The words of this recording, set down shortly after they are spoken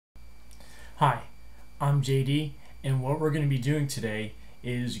Hi, I'm JD, and what we're going to be doing today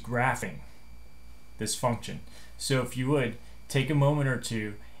is graphing this function. So if you would, take a moment or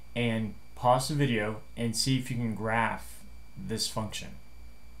two and pause the video and see if you can graph this function.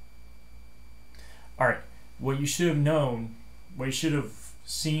 Alright, what you should have known, what you should have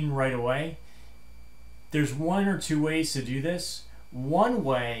seen right away, there's one or two ways to do this. One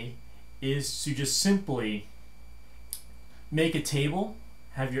way is to just simply make a table,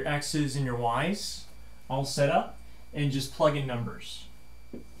 have your x's and your y's all set up, and just plug in numbers.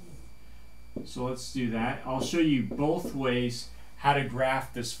 So let's do that. I'll show you both ways how to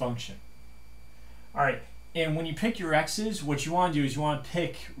graph this function. Alright, and when you pick your x's, what you want to do is you want to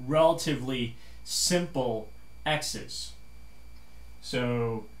pick relatively simple x's.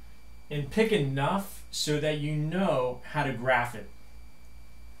 So, and pick enough so that you know how to graph it.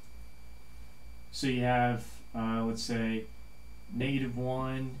 So you have, let's say,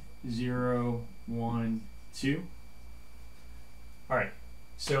 -1, 0, 1, 2. Alright,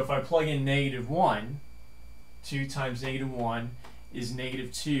 so if I plug in -1, 2 times -1 is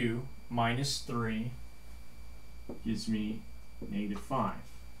 -2 minus 3 gives me -5.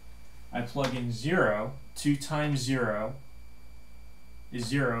 I plug in 0, 2 times 0 is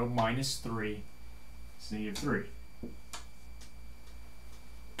 0 minus 3 is -3.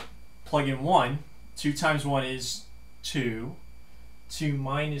 Plug in 1, 2 times 1 is 2. 2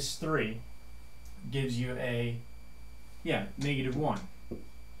 minus 3 gives you a, -1.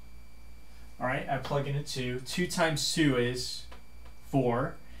 Alright, I plug in a 2. 2 times 2 is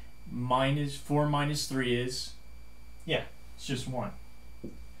 4. 4 minus 3 is, it's just 1.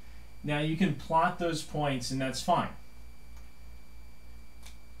 Now you can plot those points and that's fine.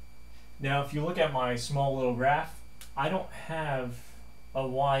 Now if you look at my small little graph, I don't have a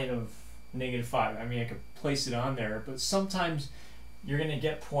y of -5. I mean, I could place it on there, but sometimes you're going to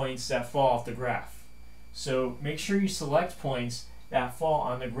get points that fall off the graph. So make sure you select points that fall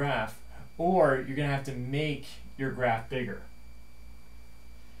on the graph, or you're going to have to make your graph bigger.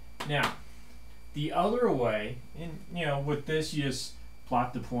 Now, the other way, and with this you just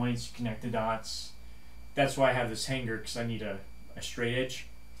plot the points, you connect the dots. That's why I have this hanger, because I need a straight edge.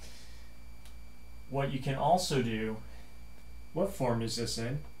 What you can also do, what form is this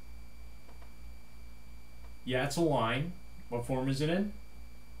in? Yeah, it's a line. What form is it in?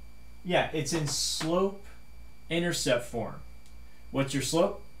 Yeah, it's in slope-intercept form. What's your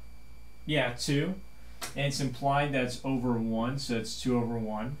slope? Yeah, 2. And it's implied that's over 1, so it's 2 over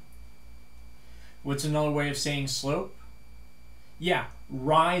 1. What's another way of saying slope? Yeah,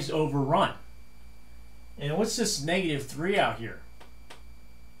 rise over run. And what's this -3 out here?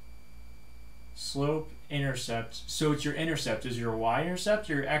 Slope-intercept. So it's your intercept. Is it your y-intercept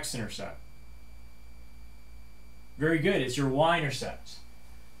or your x-intercept? Very good, it's your y-intercept.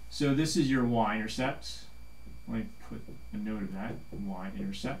 So this is your y-intercept. Let me put a note of that,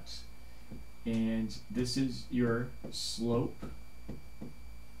 y-intercept. And this is your slope.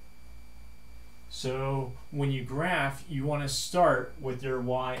 So when you graph, you want to start with your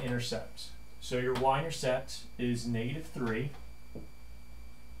y-intercept. So your y-intercept is -3.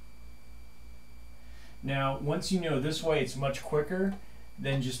 Now, once you know this way, it's much quicker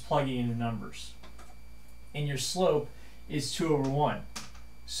than just plugging in the numbers. And your slope is 2 over 1.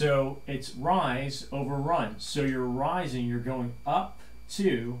 So it's rise over run. So you're rising, you're going up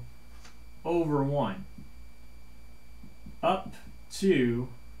 2 over 1. Up 2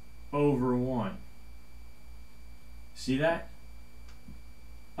 over 1. See that?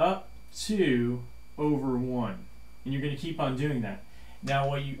 Up 2 over 1. And you're going to keep on doing that. Now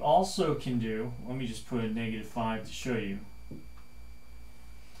what you also can do, let me just put a -5 to show you.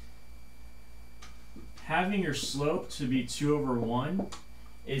 Having your slope to be 2 over 1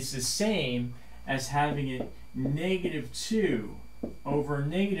 is the same as having it -2 over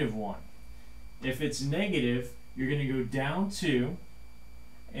 -1. If it's negative, you're going to go down 2,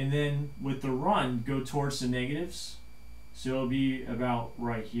 and then with the run, go towards the negatives. So it'll be about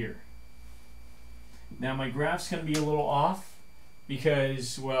right here. Now my graph's going to be a little off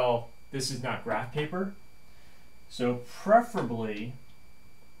because, well, this is not graph paper. So preferably,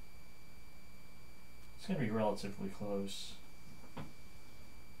 it's going to be relatively close.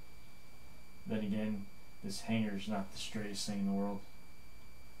 Then again, this hanger is not the straightest thing in the world.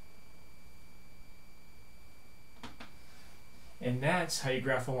 And that's how you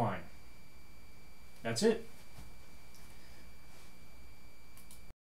graph a line. That's it.